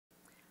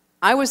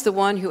I was the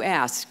one who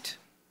asked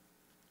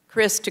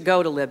Chris to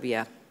go to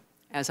Libya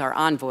as our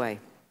envoy.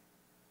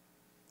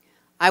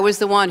 I was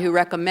the one who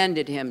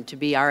recommended him to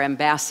be our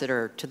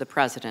ambassador to the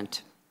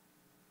president.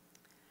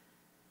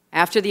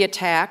 After the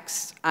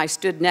attacks, I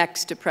stood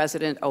next to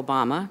President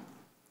Obama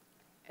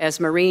as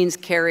Marines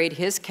carried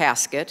his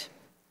casket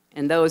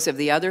and those of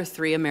the other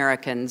 3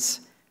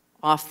 Americans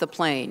off the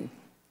plane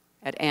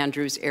at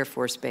Andrews Air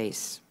Force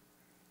Base.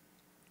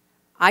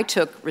 I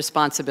took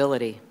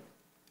responsibility.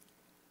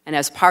 And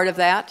as part of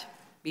that,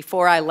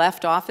 before I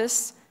left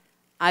office,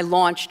 I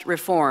launched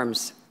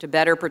reforms to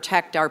better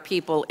protect our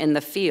people in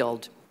the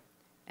field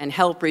and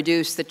help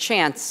reduce the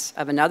chance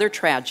of another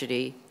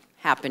tragedy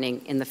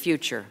happening in the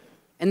future.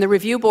 And the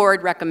review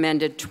board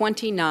recommended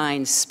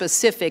 29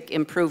 specific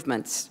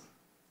improvements.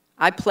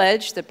 I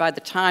pledged that by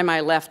the time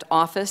I left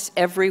office,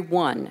 every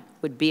one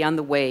would be on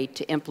the way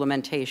to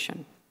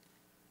implementation,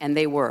 and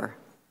they were.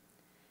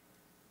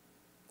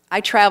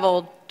 I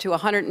traveled to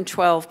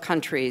 112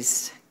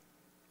 countries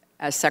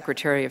as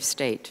Secretary of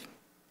State.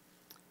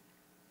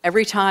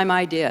 Every time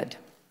I did,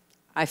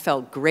 I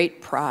felt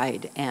great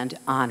pride and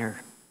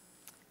honor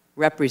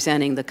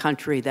representing the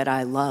country that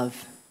I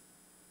love.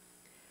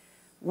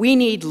 We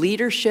need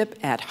leadership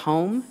at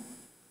home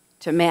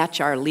to match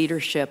our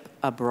leadership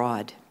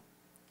abroad.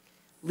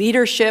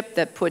 Leadership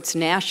that puts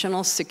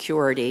national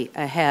security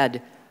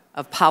ahead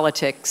of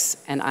politics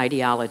and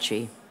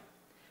ideology.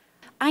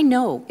 I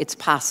know it's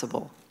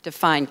possible to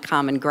find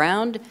common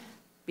ground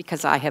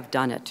because I have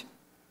done it.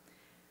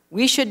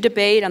 We should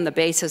debate on the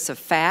basis of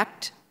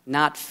fact,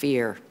 not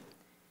fear.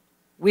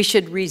 We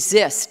should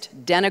resist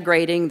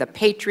denigrating the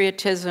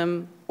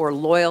patriotism or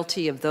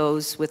loyalty of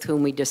those with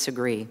whom we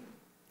disagree.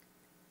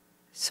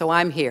 So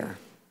I'm here.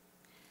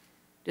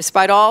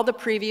 Despite all the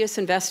previous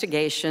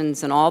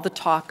investigations and all the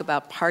talk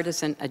about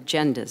partisan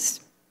agendas,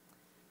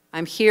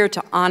 I'm here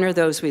to honor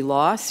those we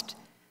lost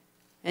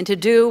and to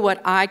do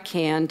what I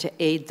can to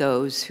aid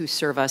those who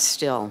serve us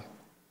still.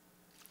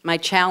 My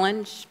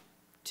challenge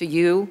to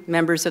you,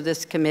 members of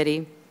this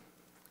committee,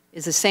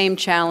 is the same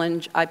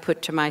challenge I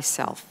put to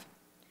myself.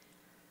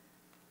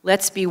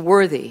 Let's be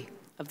worthy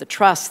of the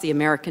trust the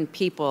American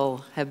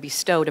people have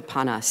bestowed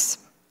upon us.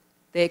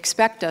 They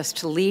expect us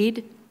to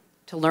lead,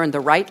 to learn the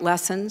right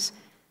lessons,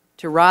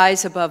 to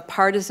rise above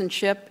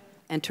partisanship,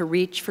 and to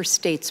reach for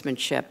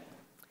statesmanship.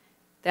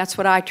 That's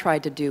what I try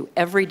to do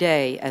every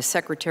day as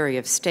Secretary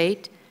of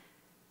State,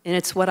 and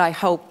it's what I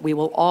hope we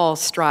will all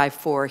strive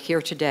for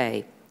here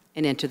today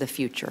and into the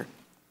future.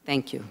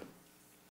 Thank you.